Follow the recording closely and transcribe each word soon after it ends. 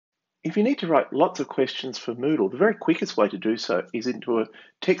If you need to write lots of questions for Moodle, the very quickest way to do so is into a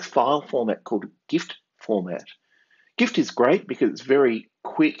text file format called GIFT format. GIFT is great because it's very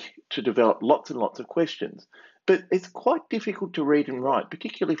quick to develop lots and lots of questions, but it's quite difficult to read and write,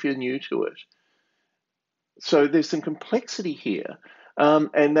 particularly if you're new to it. So there's some complexity here,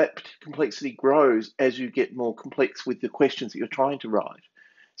 and that complexity grows as you get more complex with the questions that you're trying to write.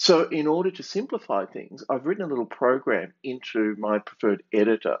 So in order to simplify things, I've written a little program into my preferred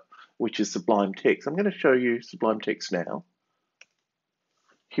editor, which is Sublime Text. I'm going to show you Sublime Text now.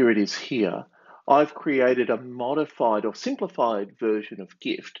 Here it is here. I've created a modified or simplified version of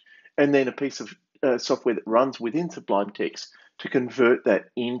GIFT, and then a piece of software that runs within Sublime Text to convert that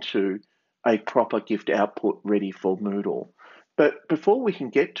into a proper GIFT output ready for Moodle. But before we can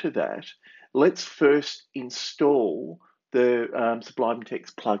get to that, let's first install the Sublime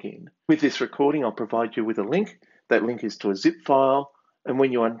Text plugin. With this recording, I'll provide you with a link. That link is to a zip file, and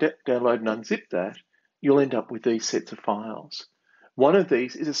when you download and unzip that, you'll end up with these sets of files. One of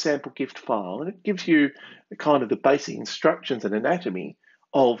these is a sample GIFT file, and it gives you kind of the basic instructions and anatomy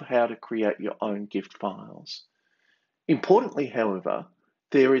of how to create your own GIFT files. Importantly, however,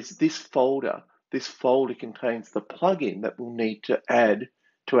 there is this folder. This folder contains the plugin that we'll need to add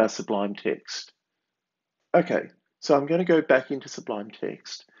to our Sublime Text. Okay, so I'm going to go back into Sublime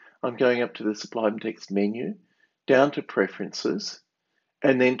Text. I'm going up to the Sublime Text menu, down to Preferences,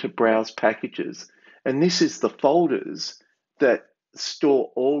 and then to Browse Packages. And this is the folders that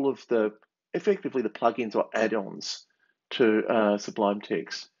store all of effectively the plugins or add-ons to Sublime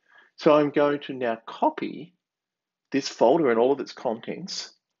Text. So I'm going to now copy this folder and all of its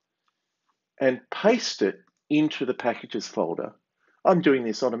contents and paste it into the Packages folder. I'm doing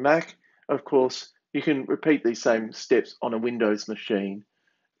this on a Mac. Of course, you can repeat these same steps on a Windows machine.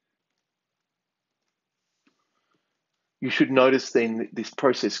 You should notice then this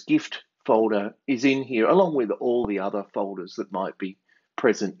process GIFT folder is in here along with all the other folders that might be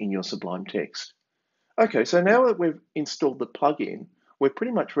present in your Sublime Text. Okay, so now that we've installed the plugin, we're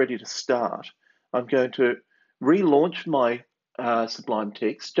pretty much ready to start. I'm going to relaunch my Sublime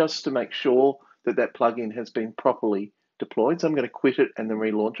Text just to make sure that that plugin has been properly deployed. So I'm going to quit it and then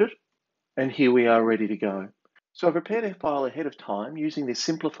relaunch it. And here we are ready to go. So I've prepared a file ahead of time using this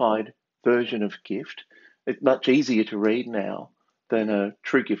simplified version of GIFT. It's much easier to read now than a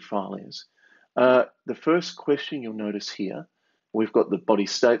true GIFT file is. The first question you'll notice here, we've got the body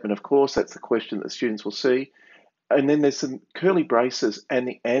statement, of course, that's the question that the students will see. And then there's some curly braces and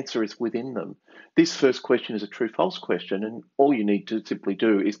the answer is within them. This first question is a true-false question, and all you need to simply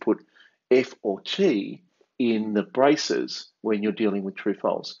do is put F or T in the braces when you're dealing with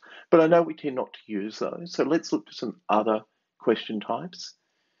true-false. But I know we tend not to use those, so let's look at some other question types.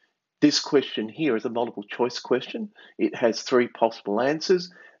 This question here is a multiple choice question. It has 3 possible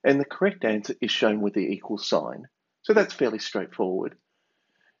answers, and the correct answer is shown with the equal sign. So that's fairly straightforward.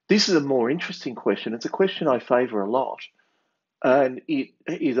 This is a more interesting question. It's a question I favour a lot, and it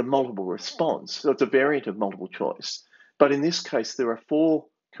is a multiple response. So it's a variant of multiple choice. But in this case, there are 4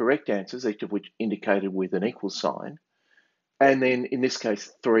 correct answers, each of which indicated with an equal sign. And then in this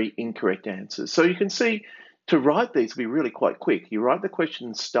case, 3 incorrect answers. So you can see to write these will be really quite quick. You write the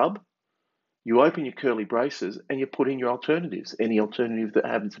question stub, you open your curly braces, and you put in your alternatives. Any alternative that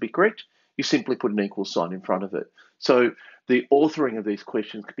happens to be correct, you simply put an equal sign in front of it. So the authoring of these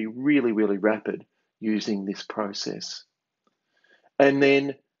questions can be really, really rapid using this process. And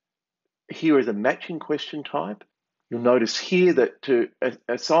then here is a matching question type. You'll notice here that to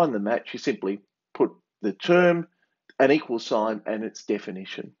assign the match, you simply put the term, an equal sign, and its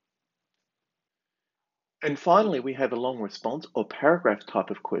definition. And finally, we have a long response or paragraph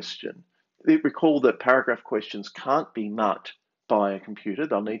type of question. Recall that paragraph questions can't be marked by a computer.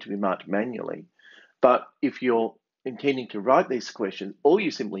 They'll need to be marked manually. But if you're intending to write these questions, all you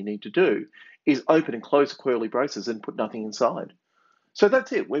simply need to do is open and close the curly braces and put nothing inside. So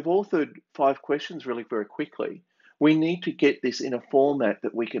that's it. We've authored 5 questions really very quickly. We need to get this in a format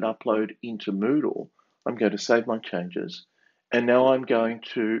that we can upload into Moodle. I'm going to save my changes. And now I'm going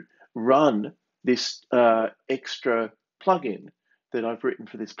to run this extra plugin that I've written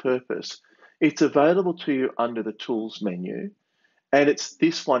for this purpose. It's available to you under the Tools menu, and it's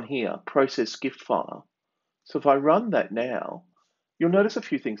this one here, Process GIFT File. So if I run that now, you'll notice a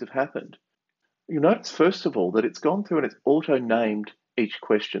few things have happened. You'll notice, first of all, that it's gone through and it's auto-named each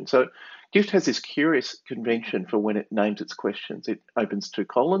question. So GIFT has this curious convention for when it names its questions. It opens 2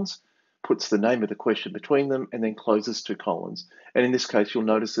 colons, puts the name of the question between them, and then closes 2 colons. And in this case, you'll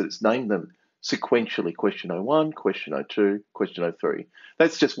notice that it's named them sequentially, question 01, question 02, question 03.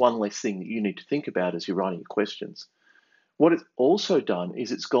 That's just one less thing that you need to think about as you're writing your questions. What it's also done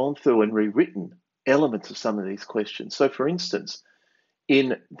is it's gone through and rewritten elements of some of these questions. So for instance,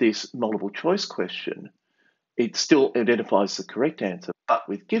 in this multiple choice question, it still identifies the correct answer, but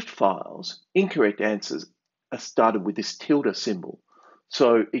with gift files, incorrect answers are started with this tilde symbol.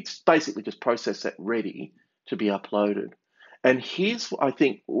 So it's basically just processed that ready to be uploaded. And here's, I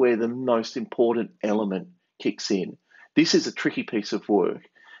think, where the most important element kicks in. This is a tricky piece of work.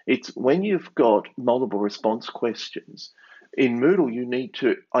 It's when you've got multiple response questions. In Moodle, you need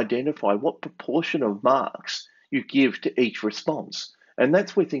to identify what proportion of marks you give to each response. And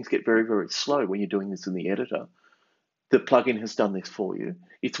that's where things get very, very slow when you're doing this in the editor. The plugin has done this for you.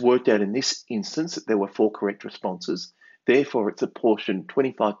 It's worked out in this instance that there were 4 correct responses. Therefore, it's apportioned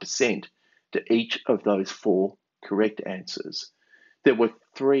 25% to each of those 4 correct answers. There were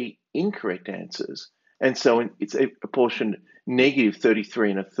 3 incorrect answers, and so it's apportioned negative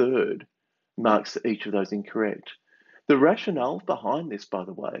 33 1/3 marks to each of those incorrect. The rationale behind this, by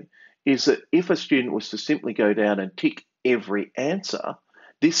the way, is that if a student was to simply go down and tick every answer,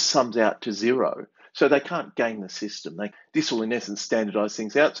 this sums out to 0. So they can't game the system. This will, in essence, standardize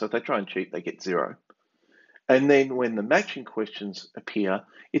things out. So if they try and cheat, they get 0. And then when the matching questions appear,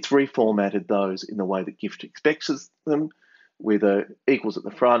 it's reformatted those in the way that GIFT expects them, with a equals at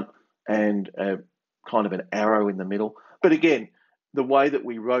the front and a kind of an arrow in the middle. But again, the way that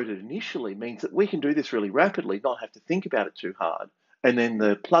we wrote it initially means that we can do this really rapidly, not have to think about it too hard. And then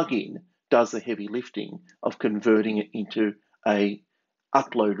the plugin does the heavy lifting of converting it into a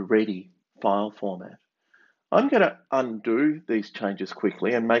upload-ready file format. I'm going to undo these changes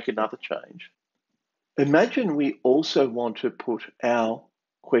quickly and make another change. Imagine we also want to put our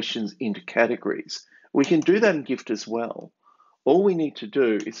questions into categories. We can do that in GIFT as well. All we need to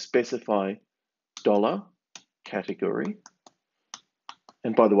do is specify $category.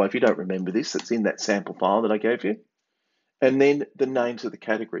 And by the way, if you don't remember this, it's in that sample file that I gave you. And then the names of the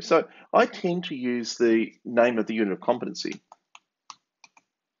categories. So I tend to use the name of the unit of competency.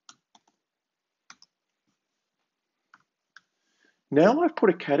 Now I've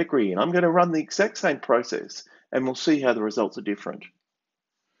put a category in, I'm going to run the exact same process and we'll see how the results are different.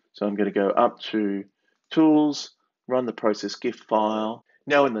 So I'm going to go up to Tools, run the process GIFT file.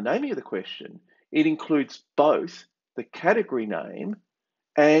 Now in the naming of the question, it includes both the category name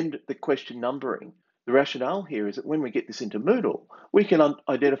and the question numbering. The rationale here is that when we get this into Moodle, we can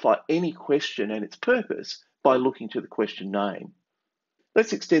identify any question and its purpose by looking to the question name.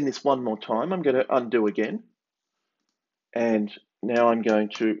 Let's extend this one more time. I'm going to undo again. And now I'm going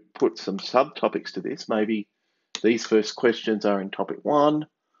to put some subtopics to this. Maybe these first questions are in topic 1.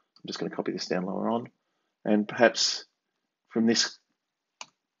 I'm just going to copy this down lower on. And perhaps from this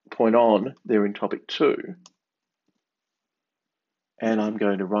point on, they're in topic 2. And I'm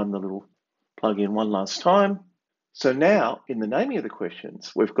going to run the little plugin one last time. So now in the naming of the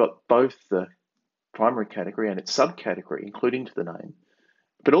questions, we've got both the primary category and its subcategory, including to the name.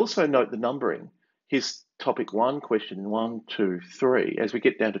 But also note the numbering. Here's topic 1, question 1, 2, 3. As we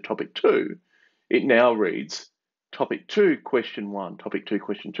get down to topic 2, it now reads topic 2, question 1, topic 2,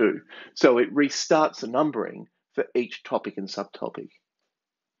 question 2. So it restarts the numbering for each topic and subtopic.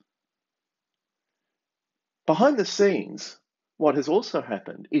 Behind the scenes, what has also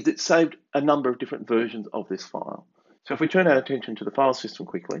happened is it saved a number of different versions of this file. So if we turn our attention to the file system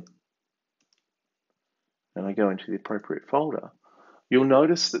quickly, and I go into the appropriate folder, you'll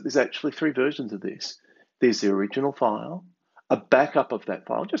notice that there's actually 3 versions of this. There's the original file, a backup of that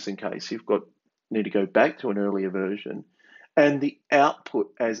file, just in case you've need to go back to an earlier version, and the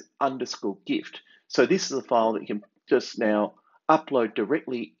output as _gift. So this is a file that you can just now upload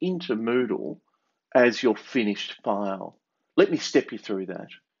directly into Moodle as your finished file. Let me step you through that.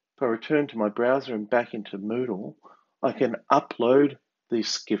 If I return to my browser and back into Moodle, I can upload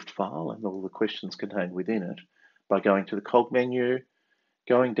this GIFT file and all the questions contained within it by going to the cog menu,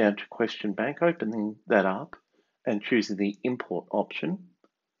 going down to Question Bank, opening that up and choosing the import option.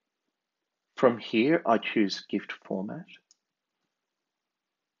 From here, I choose GIFT format.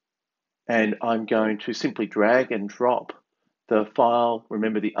 And I'm going to simply drag and drop the file,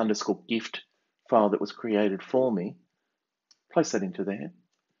 remember the _gift file that was created for me, place that into there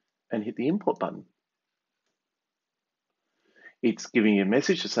and hit the import button. It's giving you a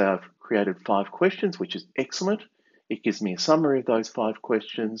message to say I've created 5 questions, which is excellent. It gives me a summary of those 5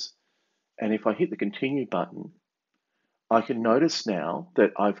 questions. And if I hit the continue button, I can notice now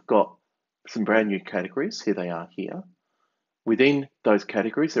that I've got some brand new categories. Here they are here. Within those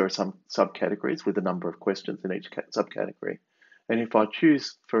categories, there are some subcategories with a number of questions in each subcategory. And if I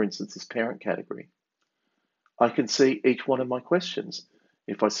choose, for instance, this parent category, I can see each one of my questions.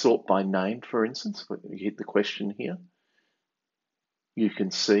 If I sort by name, for instance, you hit the question here, You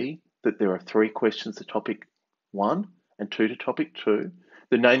can see that there are 3 questions to topic 1 and 2 to topic 2.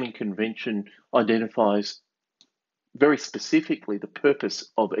 The naming convention identifies very specifically the purpose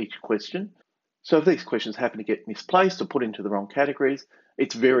of each question. So if these questions happen to get misplaced or put into the wrong categories,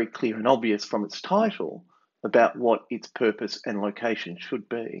 it's very clear and obvious from its title about what its purpose and location should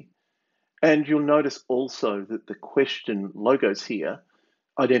be. And you'll notice also that the question logos here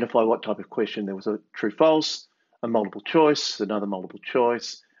identify what type of question. There was a true false, a multiple choice, another multiple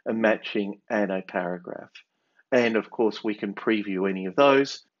choice, a matching, and a paragraph. And of course, we can preview any of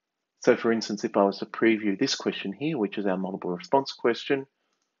those. So for instance, if I was to preview this question here, which is our multiple response question,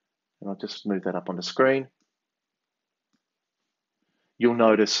 and I'll just move that up on the screen, you'll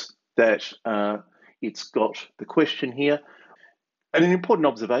notice that it's got the question here. And an important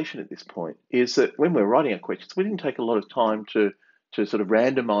observation at this point is that when we're writing our questions, we didn't take a lot of time to sort of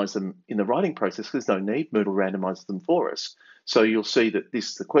randomize them in the writing process. There's no need. Moodle randomizes them for us. So you'll see that this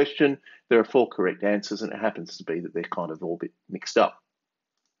is the question. There are 4 correct answers, and it happens to be that they're kind of all a bit mixed up.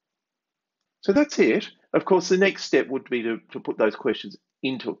 So that's it. Of course, the next step would be to put those questions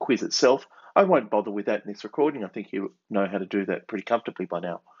into a quiz itself. I won't bother with that in this recording. I think you know how to do that pretty comfortably by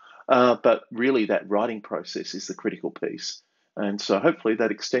now. But really, that writing process is the critical piece. And so hopefully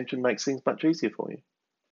that extension makes things much easier for you.